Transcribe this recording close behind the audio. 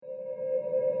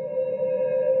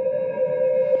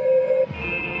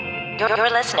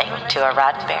You're listening to a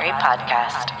Roddenberry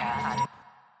podcast.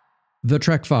 The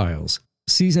Trek Files,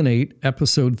 Season 8,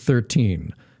 Episode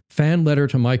 13. Fan Letter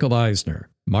to Michael Eisner,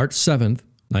 March 7th,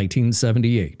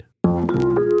 1978.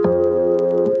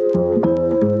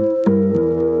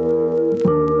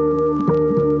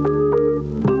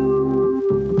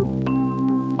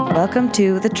 Welcome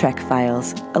to The Trek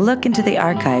Files, a look into the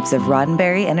archives of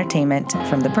Roddenberry Entertainment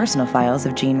from the personal files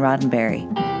of Gene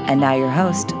Roddenberry. And now your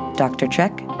host, Dr.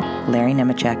 Trek, Larry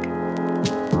Nemeczek.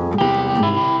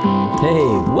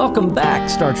 Hey, welcome back,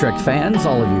 Star Trek fans,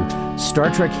 all of you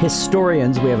Star Trek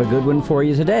historians. We have a good one for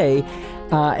you today.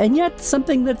 And yet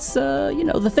something that's,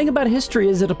 the thing about history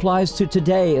is it applies to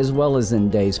today as well as in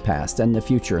days past and the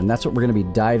future. And that's what we're going to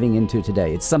be diving into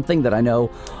today. It's something that I know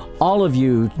all of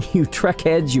you Trek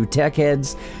heads, you tech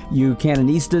heads, you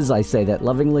canonistas, I say that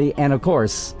lovingly, and of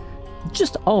course,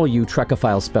 just all you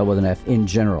Trekophiles spelled with an F in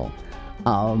general.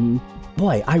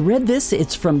 Boy, I read this,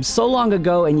 it's from so long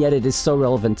ago, and yet it is so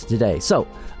relevant to today. So,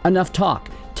 enough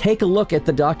talk. Take a look at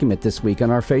the document this week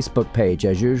on our Facebook page,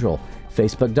 as usual,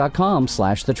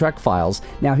 facebook.com/The Trek Files.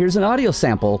 Now, here's an audio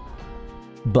sample,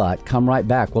 but come right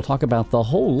back. We'll talk about the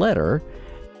whole letter,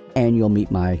 and you'll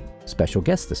meet my special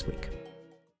guest this week.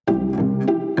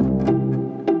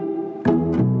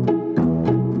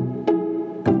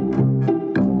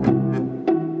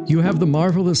 You have the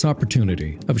marvelous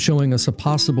opportunity of showing us a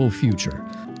possible future.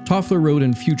 Toffler wrote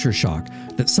in Future Shock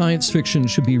that science fiction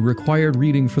should be required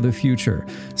reading for the future,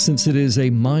 since it is a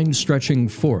mind-stretching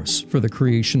force for the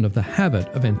creation of the habit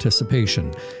of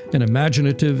anticipation, an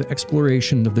imaginative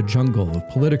exploration of the jungle of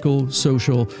political,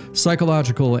 social,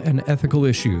 psychological, and ethical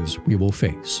issues we will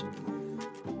face.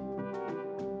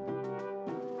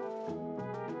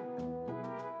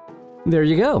 There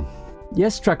you go.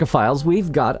 Yes, Trekophiles,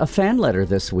 we've got a fan letter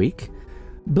this week,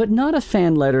 but not a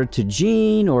fan letter to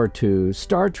Gene or to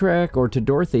Star Trek or to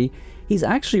Dorothy. He's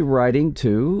actually writing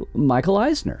to Michael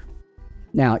Eisner.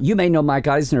 Now, you may know Mike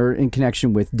Eisner in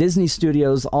connection with Disney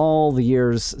Studios all the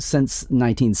years since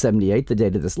 1978, the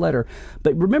date of this letter.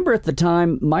 But remember at the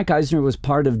time, Mike Eisner was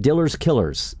part of Diller's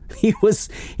Killers. He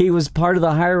was part of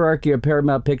the hierarchy of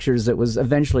Paramount Pictures that was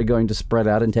eventually going to spread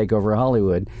out and take over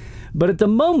Hollywood. But at the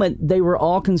moment, they were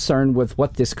all concerned with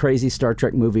what this crazy Star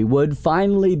Trek movie would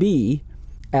finally be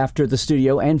after the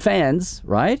studio and fans,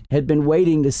 right, had been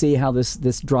waiting to see how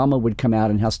this drama would come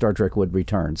out and how Star Trek would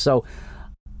return. So,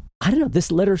 I don't know,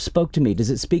 this letter spoke to me. Does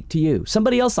it speak to you?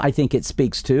 Somebody else I think it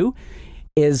speaks to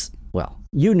is, well,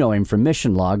 you know him from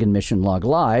Mission Log and Mission Log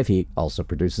Live. He also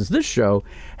produces this show.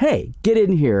 Hey, get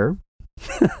in here.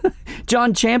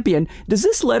 John Champion, does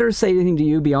this letter say anything to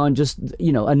you beyond just,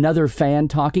 another fan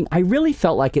talking? I really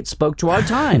felt like it spoke to our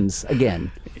times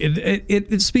again.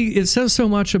 It says so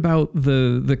much about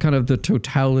the kind of the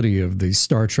totality of the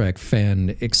Star Trek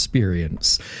fan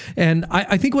experience. And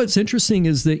I think what's interesting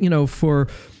is that, for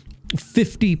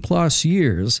 50 plus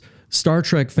years, Star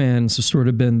Trek fans have sort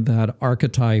of been that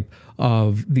archetype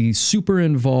of the super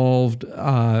involved,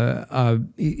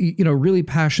 really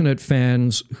passionate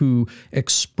fans who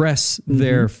express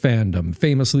their fandom.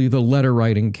 Famously, the letter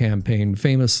writing campaign.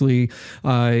 Famously,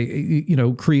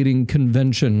 creating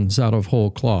conventions out of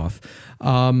whole cloth.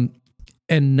 And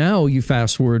now you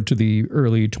fast forward to the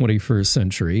early 21st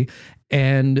century,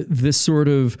 and this sort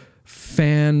of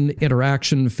fan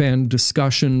interaction, fan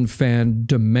discussion, fan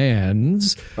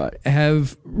demands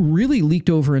have really leaked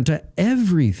over into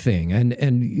everything.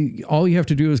 And all you have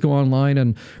to do is go online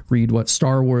and read what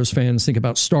Star Wars fans think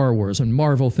about Star Wars and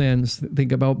Marvel fans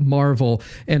think about Marvel.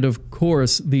 And of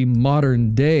course, the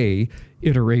modern day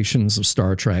iterations of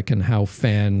Star Trek and how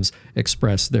fans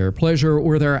express their pleasure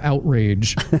or their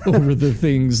outrage over the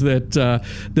things that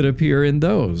appear in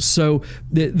those. So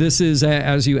this is,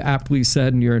 as you aptly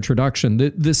said in your introduction,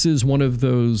 this is one of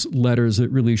those letters that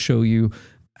really show you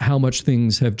how much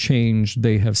things have changed.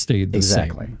 They have stayed the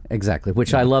same. Exactly,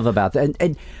 which I love about that.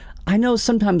 And I know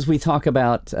sometimes we talk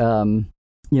about we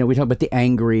talk about the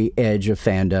angry edge of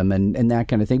fandom and that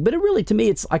kind of thing. But it really, to me,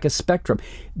 it's like a spectrum.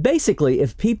 Basically,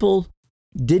 if people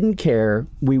didn't care,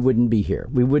 we wouldn't be here.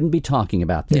 We wouldn't be talking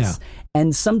about this. Yeah.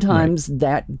 And sometimes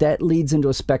that leads into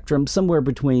a spectrum somewhere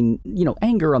between,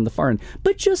 anger on the far end.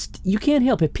 But just, you can't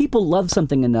help it. People love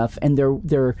something enough and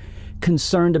they're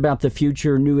concerned about the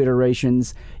future, new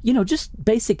iterations, just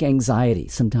basic anxiety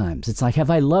sometimes. It's like, have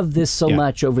I loved this so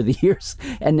much over the years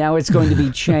and now it's going to be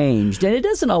changed? And it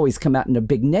doesn't always come out in a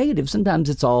big negative. Sometimes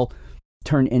it's all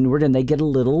turned inward and they get a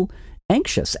little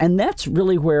anxious. And that's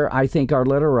really where I think our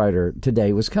letter writer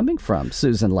today was coming from,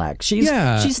 Susan Lack.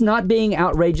 She's not being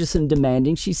outrageous and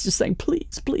demanding. She's just saying,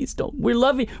 please don't. We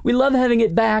love you. We love having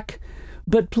it back.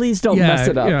 but please don't mess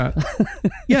it up.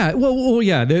 Yeah. Well,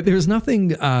 yeah. There's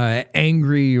nothing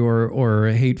angry or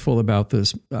hateful about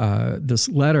this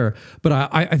letter. But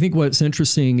I think what's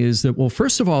interesting is that, well,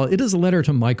 first of all, it is a letter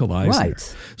to Michael Eisner.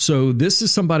 Right. So this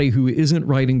is somebody who isn't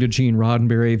writing to Gene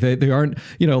Roddenberry. They aren't,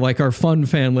 like our fun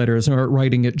fan letters, aren't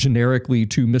writing it generically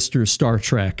to Mr. Star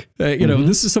Trek.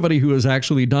 This is somebody who has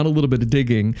actually done a little bit of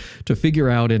digging to figure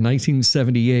out in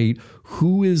 1978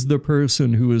 who is the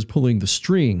person who is pulling the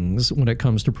strings when it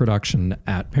comes to production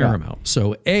at Paramount. Yeah.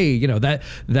 So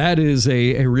that is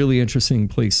a really interesting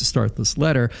place to start this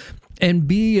letter. And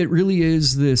B, it really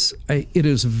is it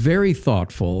is very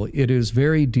thoughtful. It is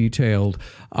very detailed.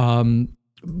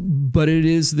 But it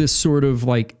is this sort of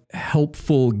like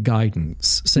helpful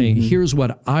guidance saying, here's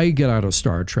what I get out of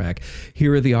Star Trek.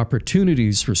 Here are the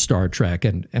opportunities for Star Trek.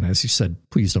 And as you said,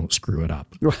 please don't screw it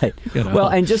up. Right. Well,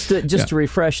 and just to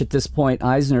refresh at this point,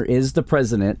 Eisner is the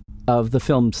president of the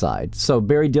film side. So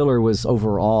Barry Diller was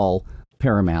overall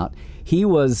Paramount. He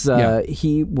was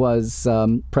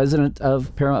president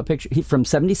of Paramount Pictures from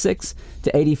 76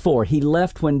 to 84. He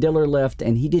left when Diller left,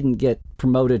 and he didn't get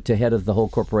promoted to head of the whole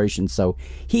corporation. So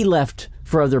he left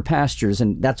for other pastures,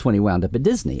 and that's when he wound up at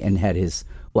Disney and had his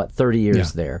 30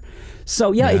 years there.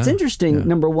 So it's interesting.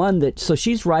 Number one, so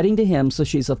she's writing to him, so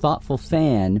she's a thoughtful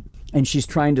fan. And she's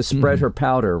trying to spread her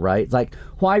powder, right? Like,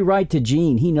 why write to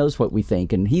Gene? He knows what we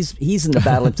think, and he's in the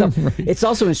battle himself. Right. It's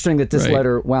also interesting that this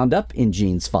letter wound up in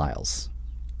Gene's files,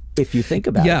 if you think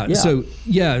about it.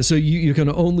 So you can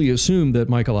only assume that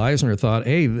Michael Eisner thought,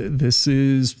 hey, this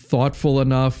is thoughtful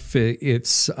enough. It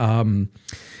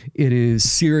is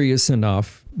serious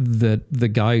enough that the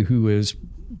guy who is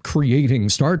creating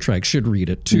Star Trek should read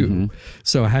it too.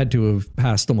 So I had to have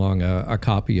passed along a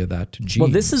copy of that to Gene.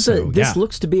 Well, this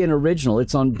looks to be an original.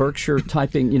 It's on Berkshire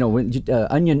typing,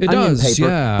 onion paper,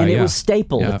 and it was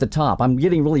stapled at the top. I'm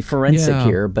getting really forensic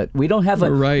here, but we don't have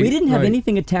we didn't have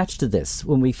anything attached to this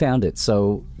when we found it.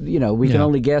 So, we can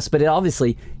only guess, but it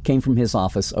obviously came from his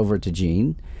office over to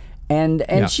Gene.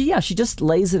 And she just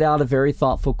lays it out a very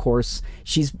thoughtful course.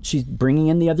 She's bringing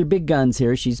in the other big guns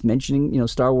here. She's mentioning,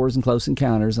 Star Wars and Close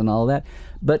Encounters and all that.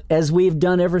 But as we've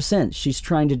done ever since, she's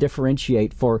trying to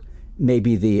differentiate for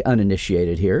maybe the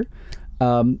uninitiated here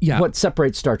what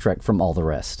separates Star Trek from all the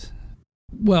rest.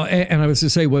 Well, and I was to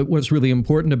say what's really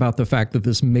important about the fact that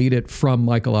this made it from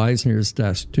Michael Eisner's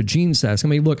desk to Gene's desk. I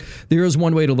mean, look, there is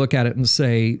one way to look at it and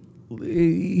say,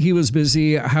 he was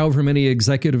busy, however many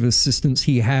executive assistants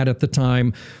he had at the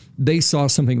time, they saw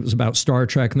something that was about Star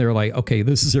Trek and they were like, okay,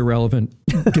 this is irrelevant.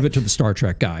 Give it to the Star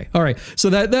Trek guy. All right. So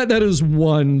that is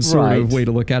one sort of way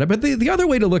to look at it. But the other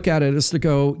way to look at it is to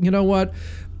go, you know what?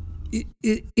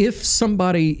 If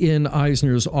somebody in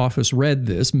Eisner's office read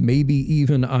this, maybe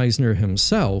even Eisner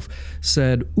himself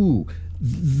said, ooh,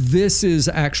 this is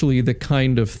actually the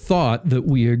kind of thought that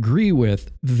we agree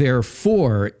with.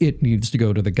 Therefore, it needs to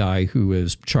go to the guy who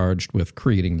is charged with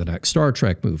creating the next Star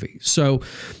Trek movie. So,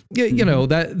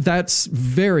 that's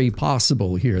very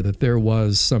possible here, that there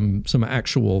was some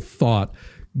actual thought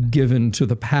given to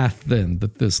the path then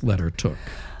that this letter took.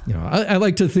 I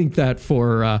like to think that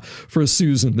for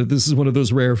Susan, that this is one of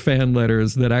those rare fan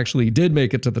letters that actually did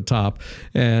make it to the top,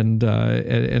 and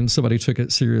somebody took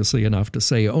it seriously enough to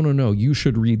say, oh no, you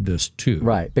should read this too.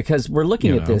 Right, because we're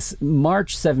looking at this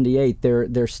March '78.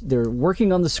 They're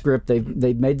working on the script.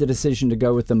 They've made the decision to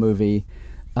go with the movie.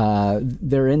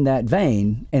 They're in that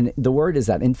vein, and the word is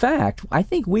that. In fact, I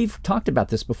think we've talked about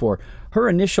this before. Her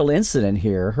initial incident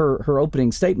here, her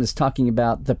opening statement is talking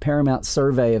about the Paramount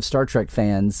survey of Star Trek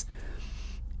fans,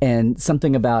 and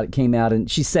something about it came out, and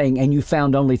she's saying, and you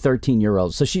found only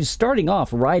 13-year-olds. So she's starting off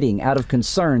writing out of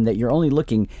concern that you're only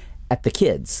looking at the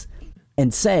kids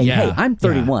and saying, hey, I'm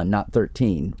 31, not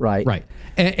 13, right? Right.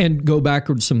 And go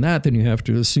backwards from that, then you have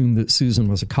to assume that Susan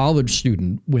was a college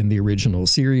student when the original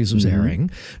series was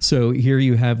airing. So here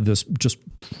you have this just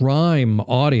prime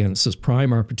audience, this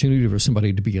prime opportunity for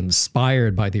somebody to be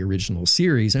inspired by the original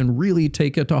series and really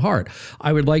take it to heart.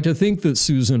 I would like to think that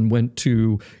Susan went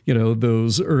to,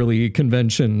 those early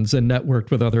conventions and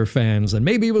networked with other fans, and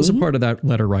maybe it was a part of that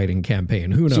letter writing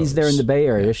campaign. Who knows? She's there in the Bay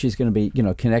Area. She's going to be,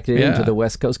 connected into the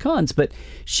West Coast cons, but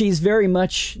she's very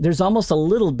much, there's almost a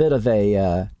little bit of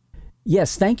a,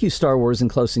 yes, thank you, Star Wars and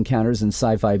Close Encounters and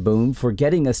Sci-Fi Boom, for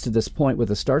getting us to this point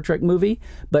with a Star Trek movie.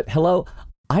 But hello,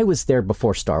 I was there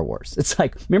before Star Wars. It's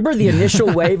like, remember the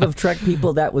initial wave of Trek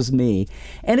people? That was me.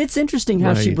 And it's interesting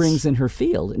how she brings in her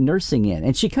field, nursing in.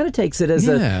 And she kind of takes it as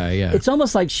it's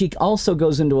almost like she also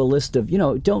goes into a list of,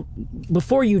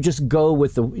 before you just go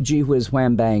with the gee whiz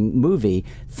wham bang movie,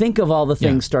 think of all the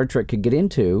things Star Trek could get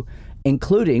into.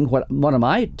 including one of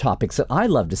my topics that I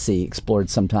love to see explored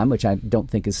sometime, which I don't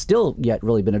think has still yet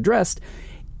really been addressed.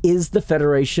 Is the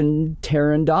Federation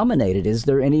Terran dominated? Is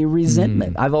there any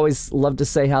resentment? I've always loved to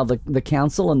say how the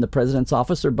Council and the President's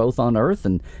office are both on Earth,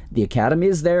 and the Academy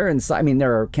is there. And so, I mean,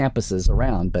 there are campuses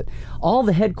around, but all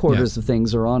the headquarters of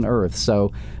things are on Earth.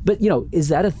 So, but, is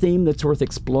that a theme that's worth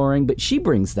exploring? But she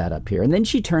brings that up here. And then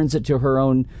she turns it to her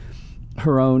own,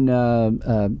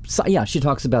 she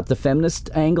talks about the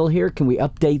feminist angle here. Can we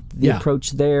update the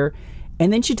approach there?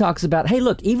 And then she talks about, hey,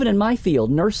 look, even in my field,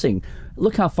 nursing,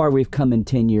 look how far we've come in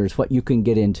 10 years, what you can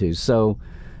get into. So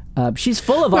she's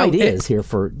full of ideas here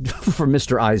for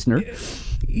Mr. Eisner.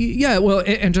 Yeah, well,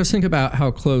 and just think about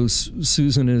how close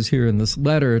Susan is here in this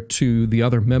letter to the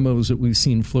other memos that we've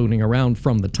seen floating around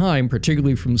from the time,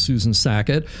 particularly from Susan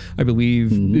Sackett, I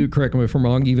believe, correct me if I'm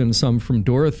wrong, even some from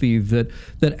Dorothy, that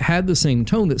had the same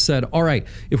tone that said, all right,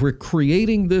 if we're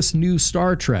creating this new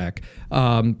Star Trek,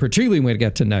 particularly when we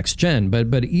get to Next Gen,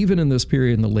 but even in this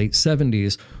period in the late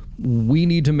 70s, we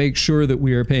need to make sure that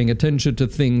we are paying attention to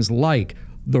things like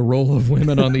the role of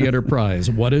women on the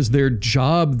Enterprise. What is their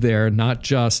job there? Not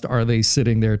just are they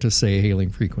sitting there to say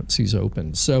hailing frequencies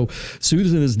open. So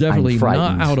Susan is definitely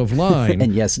not out of line.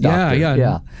 And yes, doctor.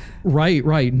 Yeah.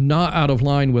 Right. Not out of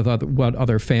line with what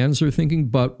other fans are thinking,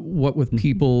 but what with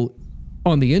people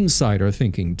on the inside are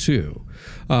thinking too.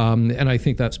 And I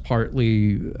think that's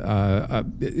partly,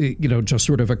 just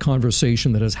sort of a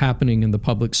conversation that is happening in the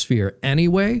public sphere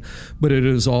anyway, but it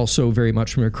is also very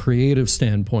much from a creative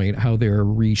standpoint, how they're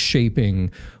reshaping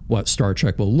what Star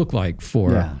Trek will look like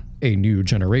for a new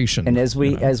generation. And as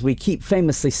we keep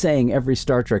famously saying, every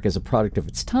Star Trek is a product of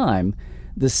its time.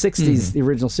 The 60s, the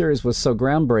original series was so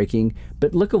groundbreaking,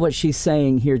 but look at what she's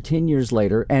saying here 10 years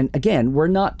later. And again, we're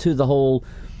not to the whole,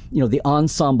 the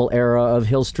ensemble era of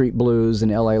Hill Street Blues and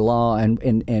L.A. Law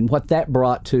and what that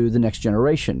brought to the Next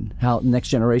Generation, how Next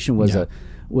Generation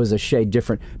was a shade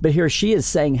different. But here she is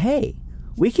saying, hey,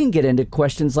 we can get into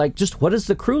questions like just what is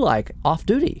the crew like off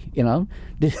duty, do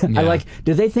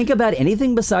they think about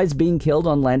anything besides being killed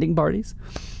on landing parties?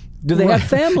 Do they have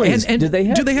families? And do they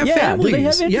have families? Do they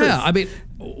have interests? Yeah, I mean,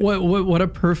 what a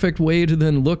perfect way to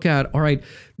then look at, all right,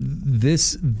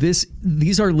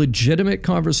 these are legitimate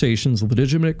conversations,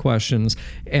 legitimate questions,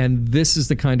 and this is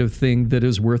the kind of thing that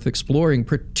is worth exploring,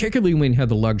 particularly when you have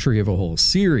the luxury of a whole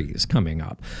series coming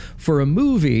up. For a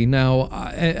movie, now,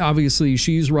 obviously,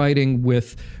 she's writing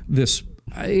with this.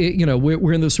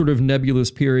 We're in this sort of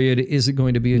nebulous period. Is it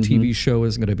going to be a TV show?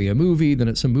 Is it going to be a movie? Then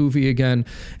it's a movie again.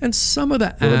 And some of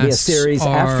the asks will be a series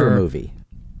after a movie.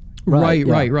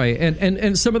 Right.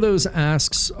 And some of those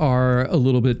asks are a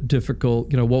little bit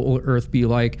difficult. What will Earth be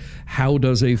like? How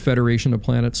does a Federation of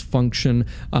Planets function?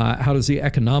 How does the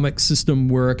economic system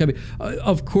work? I mean,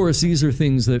 of course, these are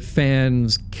things that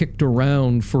fans kicked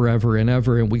around forever and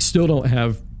ever, and we still don't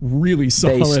have really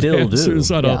solid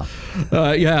answers.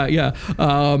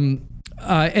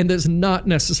 And that's not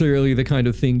necessarily the kind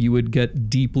of thing you would get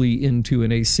deeply into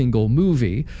in a single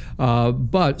movie.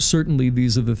 But certainly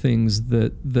these are the things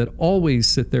that always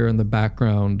sit there in the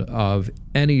background of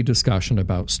any discussion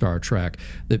about Star Trek,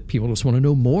 that people just want to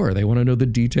know more. They want to know the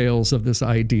details of this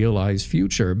idealized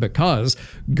future, because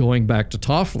going back to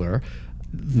Toffler,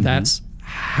 that's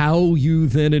how you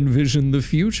then envision the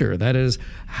future. That is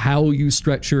how you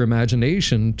stretch your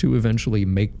imagination to eventually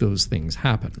make those things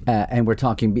happen. And we're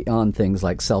talking beyond things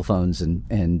like cell phones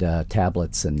and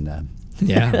tablets and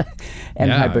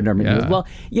hypodermic needles. Well,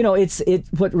 it's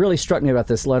what really struck me about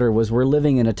this letter was we're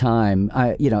living in a time,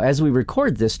 as we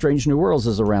record this, Strange New Worlds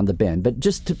is around the bend. But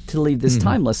just to leave this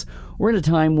timeless, we're in a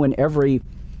time when every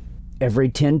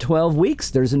 10, 12 weeks,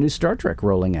 there's a new Star Trek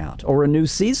rolling out, or a new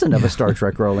season of a Star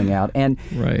Trek rolling out. And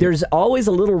there's always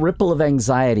a little ripple of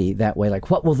anxiety that way,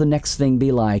 like, what will the next thing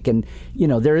be like? And,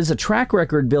 there is a track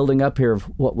record building up here of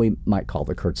what we might call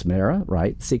the Kurtzman era,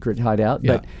 right? Secret hideout.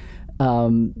 Yeah.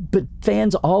 But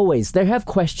fans always, they have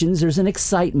questions. There's an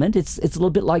excitement. It's a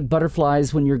little bit like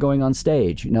butterflies when you're going on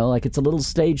stage, like it's a little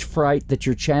stage fright that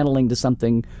you're channeling to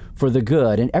something for the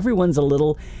good. And everyone's a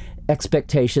little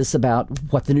expectatious about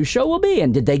what the new show will be,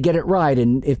 and did they get it right,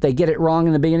 and if they get it wrong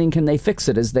in the beginning, can they fix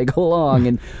it as they go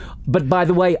along? But by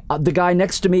the way, the guy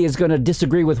next to me is going to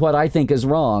disagree with what I think is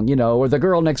wrong, or the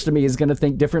girl next to me is going to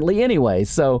think differently anyway.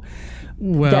 So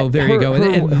there you go.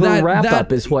 And her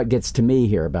wrap-up is what gets to me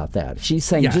here about that. She's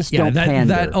saying, don't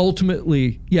pander. That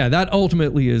ultimately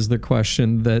is the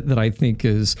question that I think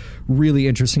is really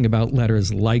interesting about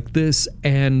letters like this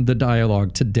and the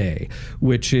dialogue today,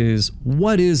 which is,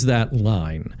 what is that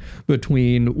line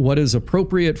between what is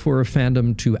appropriate for a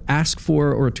fandom to ask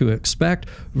for or to expect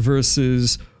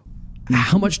versus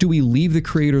how much do we leave the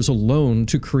creators alone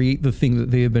to create the thing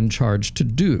that they have been charged to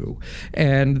do?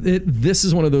 And this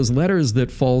is one of those letters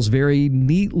that falls very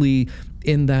neatly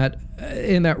in that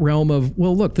realm of,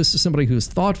 well, look, this is somebody who's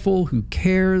thoughtful, who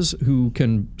cares, who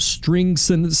can string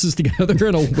sentences together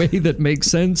in a way that makes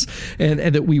sense and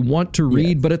that we want to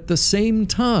read. Yes. But at the same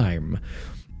time,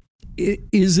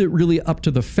 is it really up to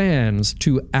the fans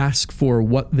to ask for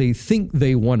what they think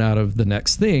they want out of the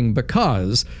next thing?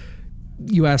 Because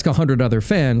you ask 100 other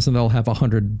fans and they'll have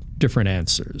 100 different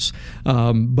answers.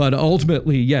 But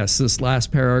ultimately, yes, this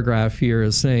last paragraph here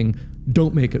is saying,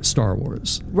 don't make it Star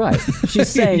Wars. Right. She's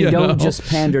saying don't just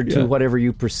pander to whatever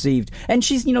you perceived. And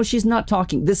she's not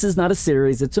talking, this is not a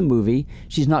series, it's a movie.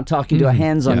 She's not talking to a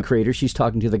hands-on creator. She's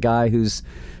talking to the guy who's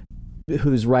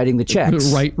writing the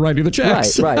checks. Writing the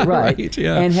checks. Right. Right,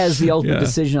 yeah. And has the ultimate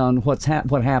decision on what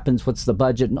happens, what's the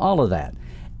budget, and all of that.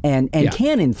 And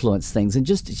can influence things. And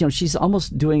just, she's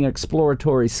almost doing an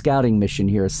exploratory scouting mission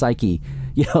here, a psyche.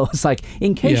 It's like,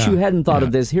 in case you hadn't thought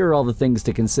of this, here are all the things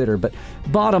to consider. But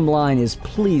bottom line is,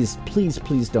 please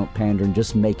don't pander and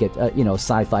just make it,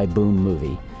 sci-fi boom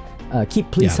movie.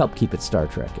 Help keep it Star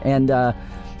Trek. And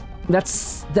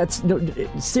that's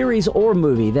series or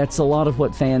movie. That's a lot of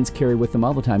what fans carry with them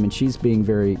all the time. And she's being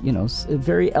very,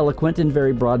 very eloquent and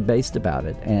very broad-based about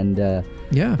it. And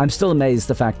I'm still amazed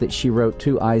the fact that she wrote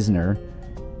to Eisner,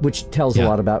 which tells a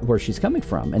lot about where she's coming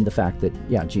from, and the fact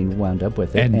that Gene wound up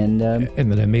with it, and that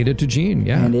I made it to Gene,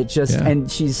 and it just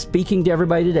and she's speaking to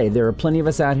everybody today. There are plenty of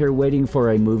us out here waiting for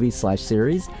a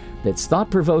movie/series that's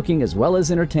thought-provoking as well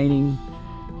as entertaining,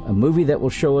 a movie that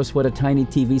will show us what a tiny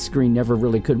TV screen never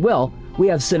really could. Well, we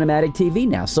have cinematic TV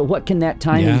now, so what can that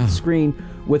tiny screen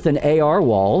with an AR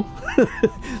wall,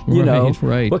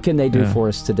 what can they do for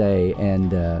us today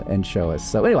and show us?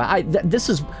 So anyway, I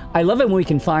love it when we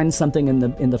can find something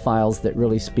in the files that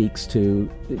really speaks to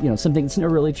something that's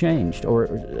never really changed, or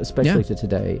especially to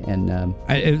today.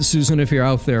 And Susan, if you're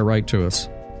out there, write to us.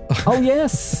 Oh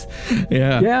yes,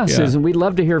 yeah, Susan, we'd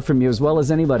love to hear from you, as well as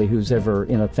anybody who's ever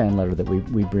in a fan letter that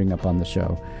we bring up on the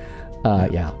show.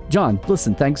 John,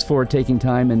 listen, thanks for taking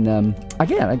time. And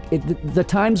again, the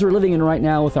times we're living in right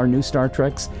now with our new Star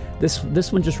Treks,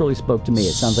 this one just really spoke to me.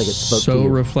 It sounds like it spoke to you. So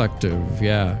reflective.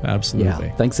 Yeah, absolutely.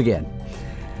 Yeah, thanks again.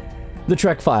 The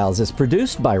Trek Files is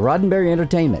produced by Roddenberry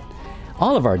Entertainment.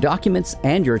 All of our documents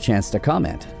and your chance to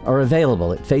comment are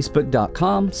available at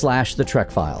facebook.com/The Trek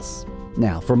Files.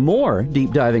 Now, for more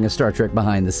deep diving of Star Trek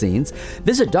behind the scenes,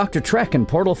 visit Dr. Trek and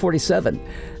Portal 47.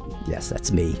 Yes,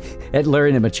 that's me, at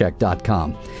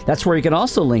LarryNemecek.com. That's where you can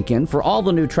also link in for all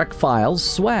the new Trek Files,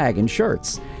 swag, and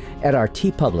shirts at our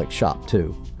TeePublic shop,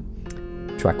 too.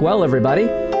 Trek well, everybody.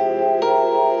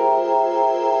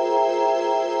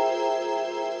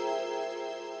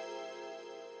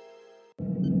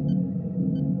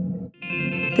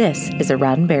 This is a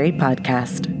Roddenberry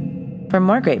podcast. For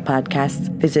more great podcasts,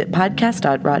 visit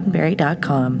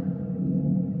podcast.roddenberry.com.